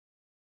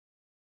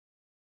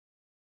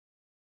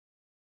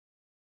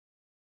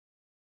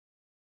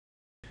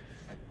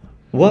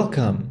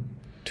Welcome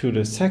to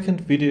the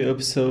second video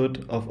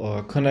episode of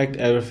our Connect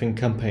Everything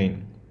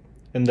campaign.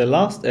 In the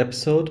last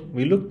episode,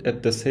 we looked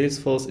at the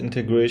Salesforce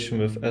integration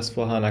with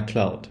S/4HANA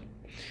Cloud.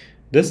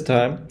 This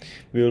time,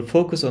 we will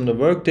focus on the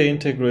Workday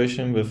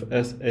integration with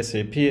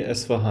SAP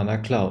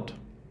S/4HANA Cloud.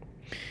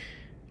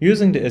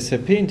 Using the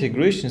SAP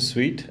Integration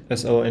Suite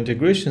as our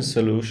integration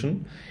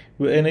solution,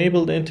 we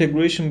enable the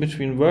integration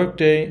between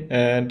Workday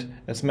and,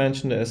 as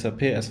mentioned, the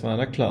SAP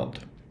S/4HANA Cloud.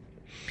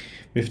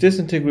 With this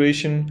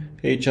integration,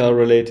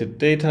 HR-related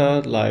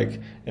data like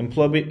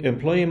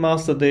employee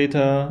master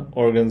data,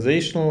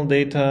 organizational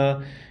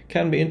data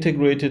can be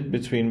integrated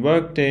between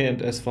Workday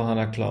and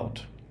S/4HANA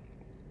Cloud.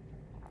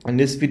 In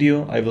this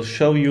video, I will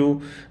show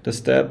you the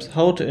steps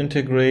how to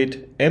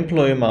integrate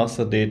employee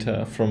master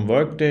data from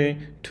Workday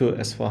to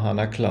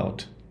S/4HANA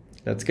Cloud.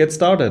 Let's get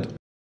started.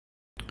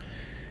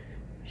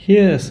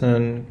 Here is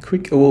a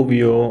quick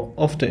overview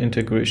of the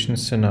integration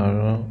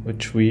scenario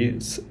which we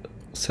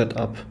set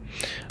up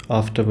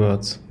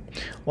afterwards.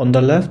 On the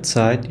left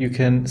side, you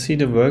can see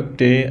the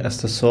Workday as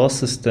the source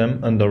system,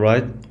 and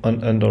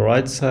on the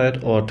right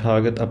side our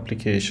target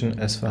application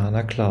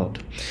S/4HANA Cloud.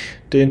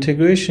 The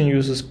integration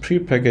uses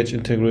prepackaged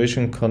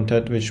integration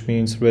content, which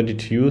means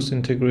ready-to-use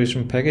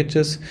integration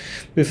packages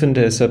within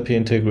the SAP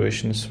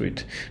Integration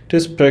Suite.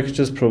 These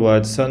packages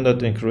provide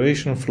standard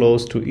integration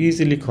flows to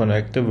easily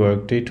connect the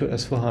Workday to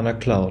S/4HANA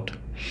Cloud.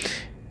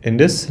 In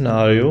this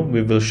scenario,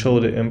 we will show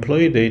the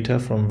employee data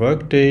from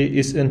Workday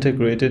is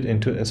integrated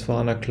into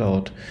S/4HANA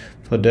Cloud.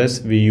 For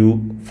this, we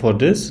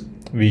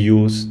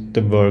use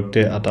the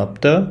Workday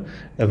adapter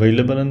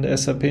available in the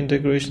SAP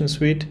Integration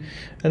Suite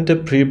and the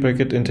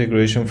pre-packaged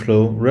integration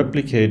flow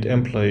replicate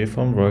employee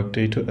from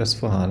Workday to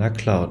S/4HANA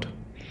Cloud.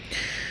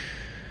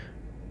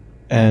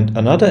 And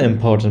another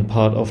important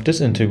part of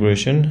this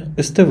integration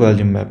is the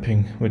value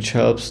mapping, which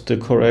helps to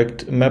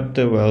convert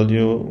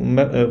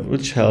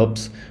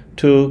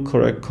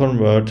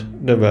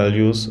the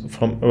values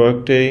from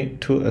Workday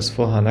to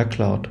S/4HANA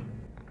Cloud.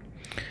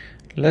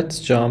 Let's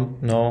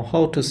jump now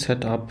how to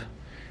set up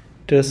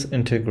this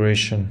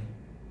integration.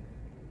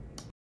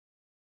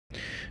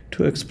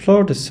 To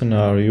explore this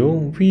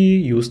scenario, we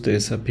use the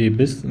SAP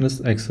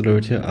Business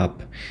Accelerator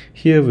app.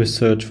 Here we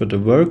search for the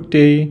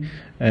Workday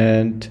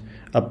and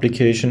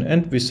application,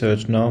 and we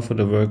search now for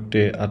the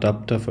Workday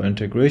adapter for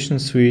Integration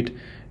Suite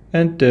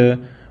and the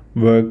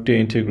Workday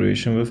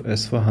integration with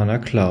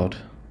S/4HANA Cloud.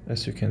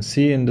 As you can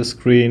see in the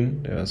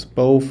screen, there's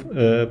both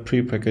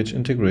prepackaged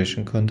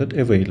integration content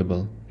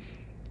available.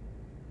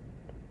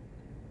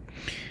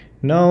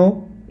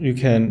 Now you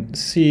can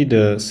see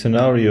the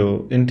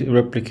scenario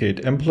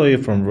replicate employee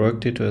from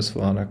Workday to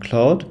S/4HANA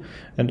Cloud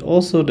and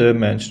also the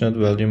mentioned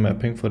value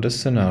mapping for this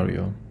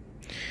scenario.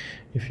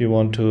 If you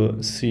want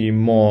to see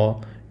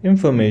more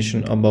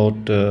information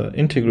about the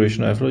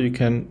integration flow, you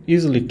can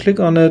easily click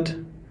on it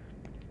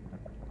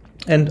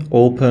and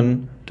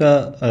open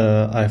the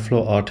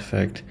iFlow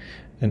artifact.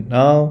 And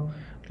now,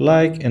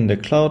 like in the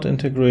cloud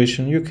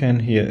integration, you can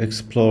here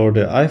explore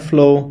the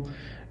iFlow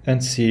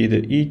and see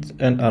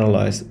and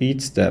analyze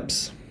each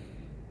steps.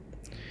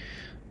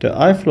 The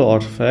iFlow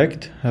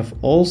artifact have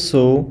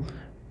also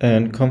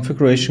a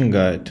configuration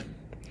guide.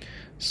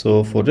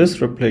 So for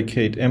this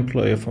replicate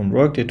employee from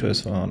Workday to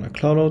S/4HANA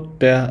Cloud,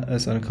 there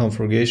is a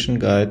configuration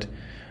guide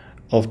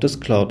of this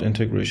cloud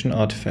integration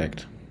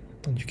artifact.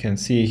 And you can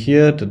see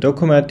here the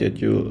document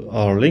that you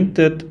are linked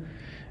it,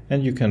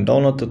 and you can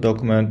download the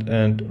document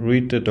and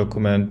read the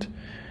document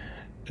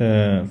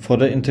for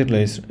the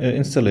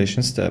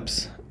installation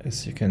steps.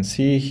 As you can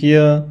see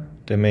here,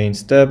 the main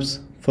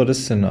steps for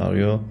this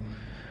scenario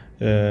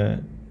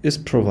is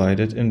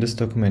provided in this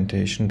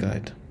documentation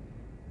guide.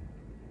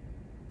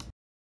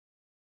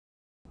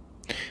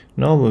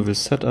 Now we will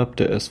set up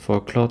the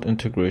S4 Cloud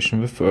integration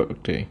with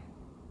Workday.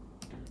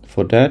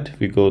 For that,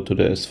 we go to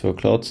the S4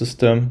 Cloud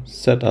system,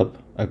 set up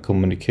a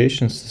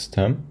communication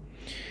system.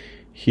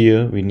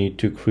 Here we need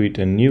to create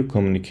a new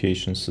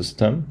communication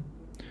system.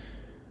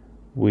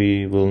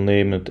 We will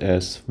name it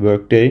as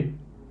Workday.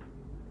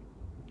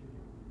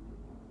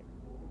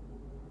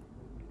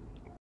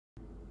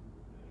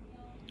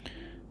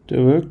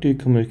 The Workday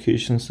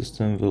communication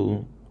system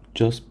will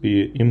just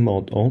be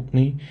inbound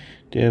only.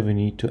 There we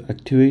need to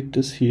activate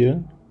this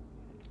here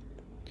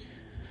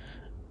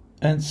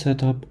and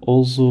set up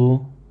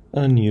also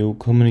a new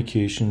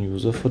communication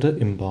user for the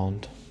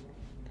inbound.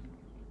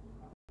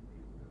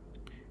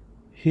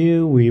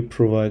 Here we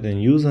provide a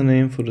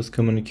username for this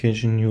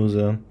communication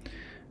user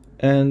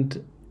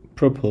and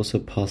propose a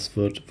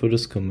password for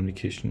this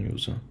communication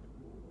user.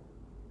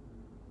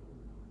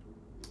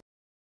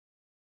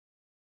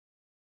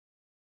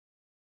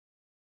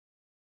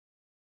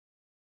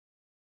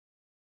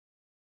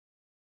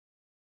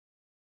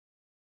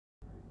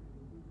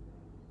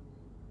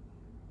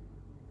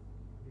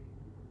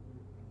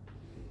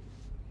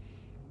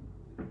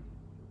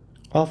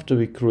 After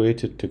we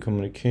created the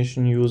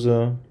communication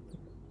user,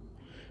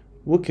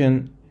 we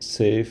can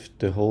save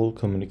the whole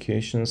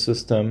communication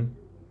system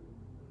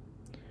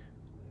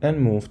and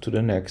move to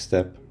the next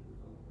step.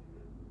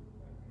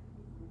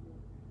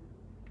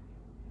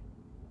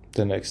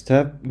 The next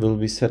step will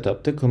be set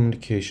up the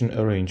communication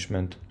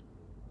arrangement.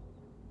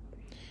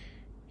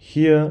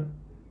 Here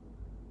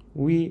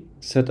we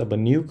set up a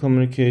new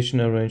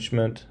communication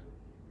arrangement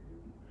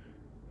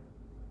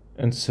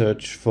and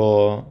search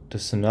for the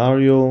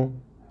scenario.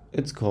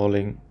 It's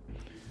calling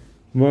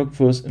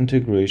Workforce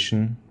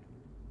Integration,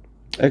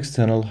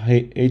 External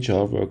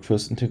HR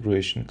Workforce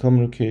Integration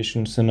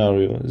Communication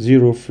Scenario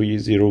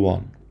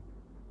 0301,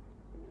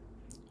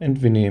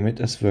 and we name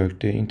it as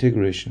Workday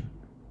Integration.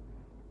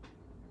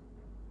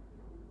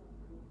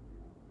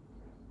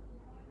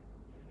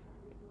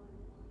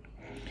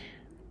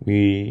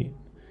 We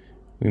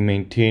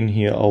maintain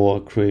here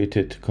our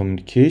created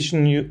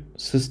communication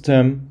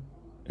system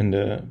in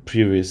the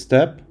previous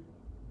step.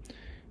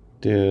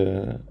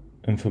 The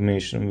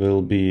information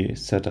will be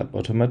set up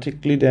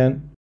automatically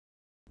then.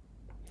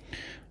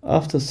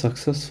 After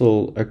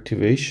successful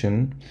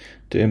activation,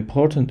 the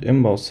important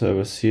inbound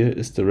service here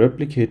is the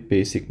replicate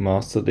basic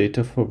master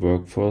data for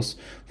workforce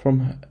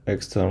from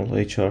external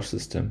HR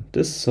system.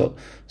 This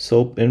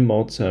SAP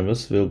inbound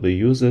service will be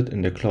used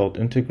in the cloud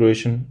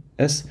integration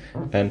as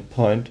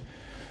endpoint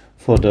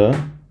for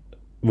the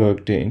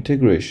Workday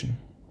integration.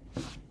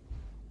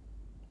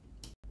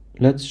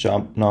 Let's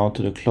jump now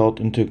to the cloud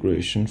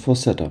integration for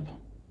setup.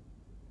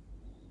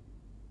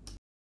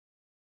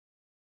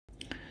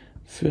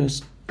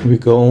 First, we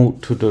go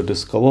to the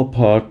Discover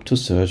part to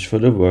search for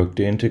the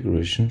Workday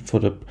integration for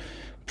the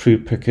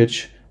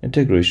prepackaged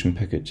integration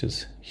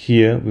packages.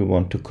 Here we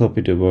want to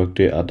copy the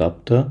Workday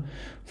adapter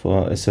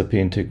for SAP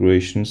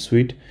Integration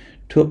Suite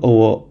to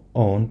our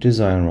own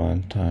design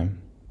runtime.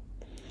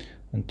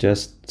 And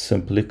just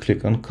simply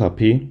click on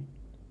copy,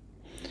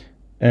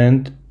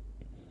 and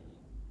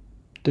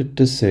did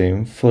the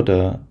same for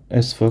the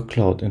S4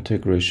 cloud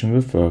integration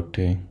with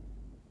Workday.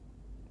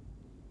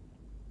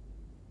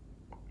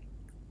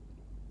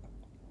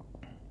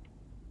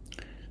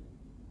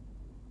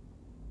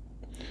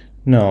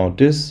 Now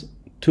these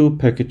two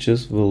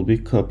packages will be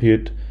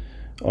copied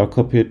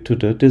to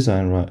the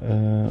design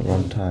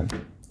runtime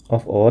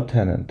of our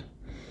tenant.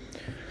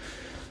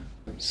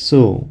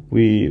 So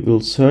we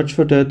will search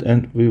for that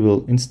and we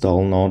will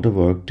install now the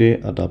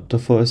Workday adapter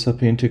for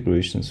SAP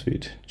Integration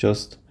Suite.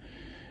 Just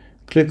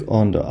click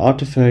on the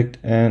artifact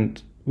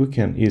and we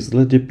can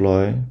easily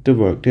deploy the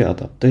Workday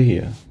adapter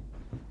here.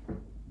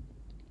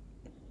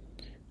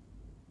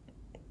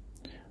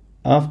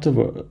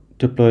 After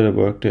deploy the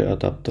Workday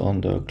adapter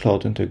on the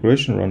cloud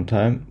integration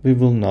runtime, we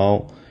will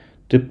now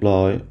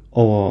deploy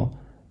our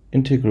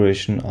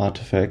integration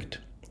artifact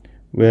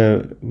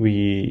where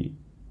we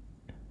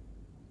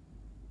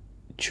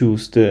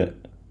choose the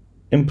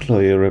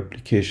employer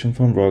replication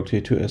from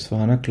Workday to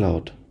S/4HANA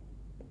Cloud.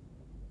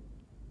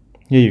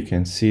 Here you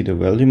can see the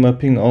value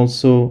mapping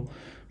also.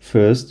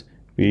 First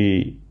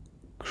we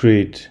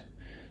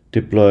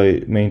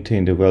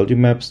maintain the value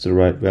maps, the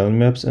right value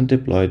maps, and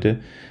deploy the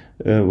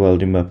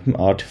value mapping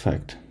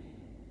artifact.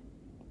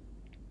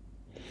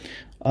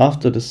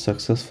 After the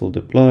successful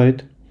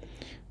deployed,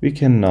 we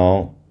can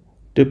now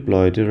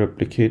deploy the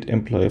replicate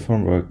employee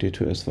from Workday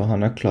to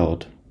S/4HANA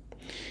Cloud.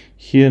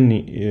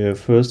 Here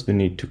first we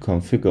need to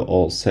configure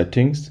all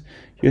settings.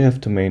 You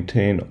have to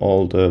maintain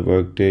all the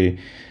Workday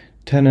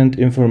tenant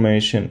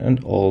information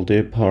and all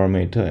the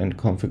parameter and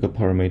configure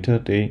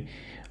parameter they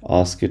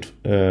ask it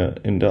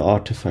in the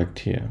artifact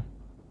here.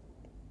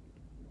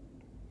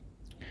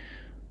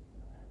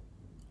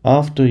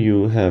 After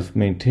you have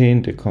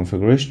maintained the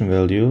configuration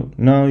value,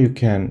 now you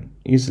can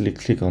easily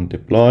click on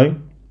deploy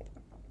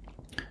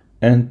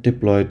and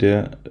deploy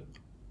the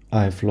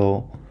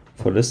iFlow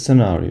for this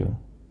scenario.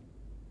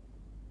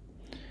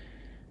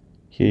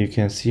 Here you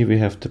can see we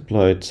have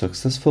deployed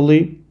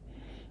successfully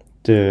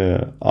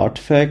the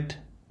artifact,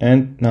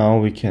 and now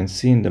we can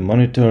see in the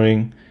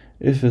monitoring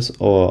if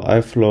our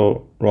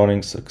iFlow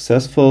running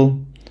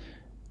successful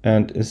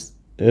and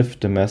if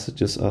the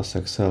messages are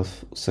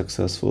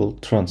successful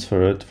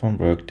transferred from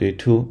Workday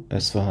to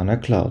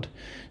S/4HANA Cloud.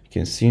 You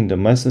can see in the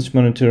message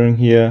monitoring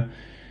here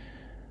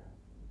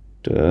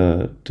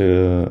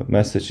the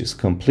message is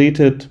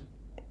completed,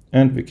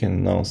 and we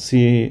can now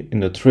see in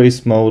the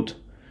trace mode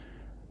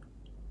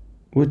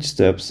which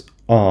steps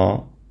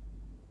are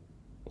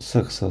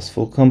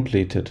successful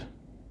completed.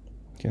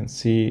 You can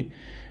see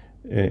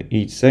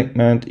each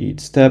segment,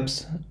 each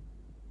steps,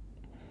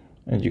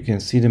 and you can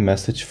see the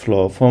message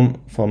flow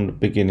from the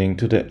beginning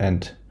to the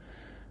end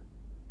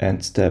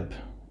step.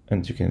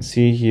 And you can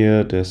see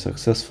here the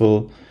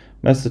successful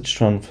message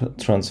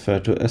transfer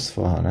to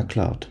S/4HANA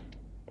Cloud.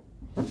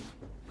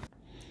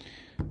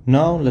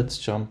 Now let's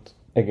jump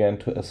again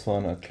to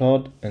S/4HANA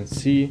Cloud and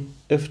see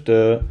if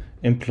the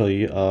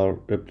employee are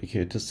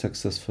replicated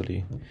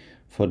successfully.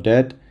 For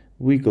that,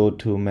 we go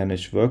to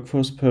Manage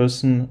Workforce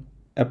Person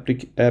app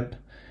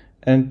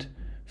and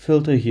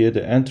filter here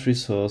the entry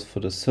source for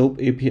the SAP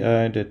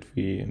API, that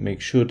we make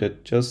sure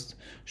that just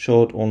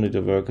showed only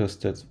the workers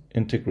that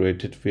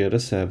integrated via the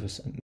service.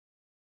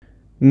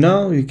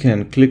 Now you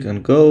can click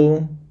and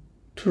go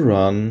to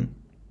run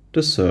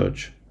the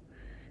search.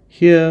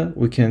 Here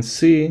we can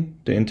see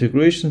the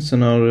integration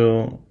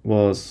scenario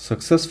was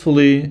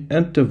successfully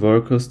and the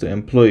workers, the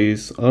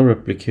employees, are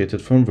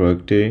replicated from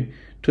Workday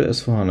to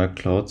S/4HANA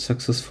Cloud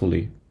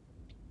successfully.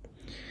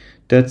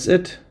 That's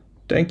it.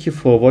 Thank you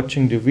for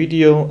watching the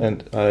video,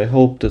 and I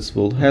hope this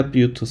will help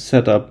you to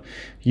set up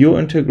your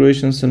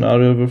integration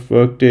scenario with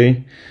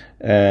Workday,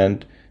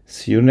 and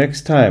see you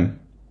next time.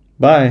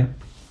 Bye.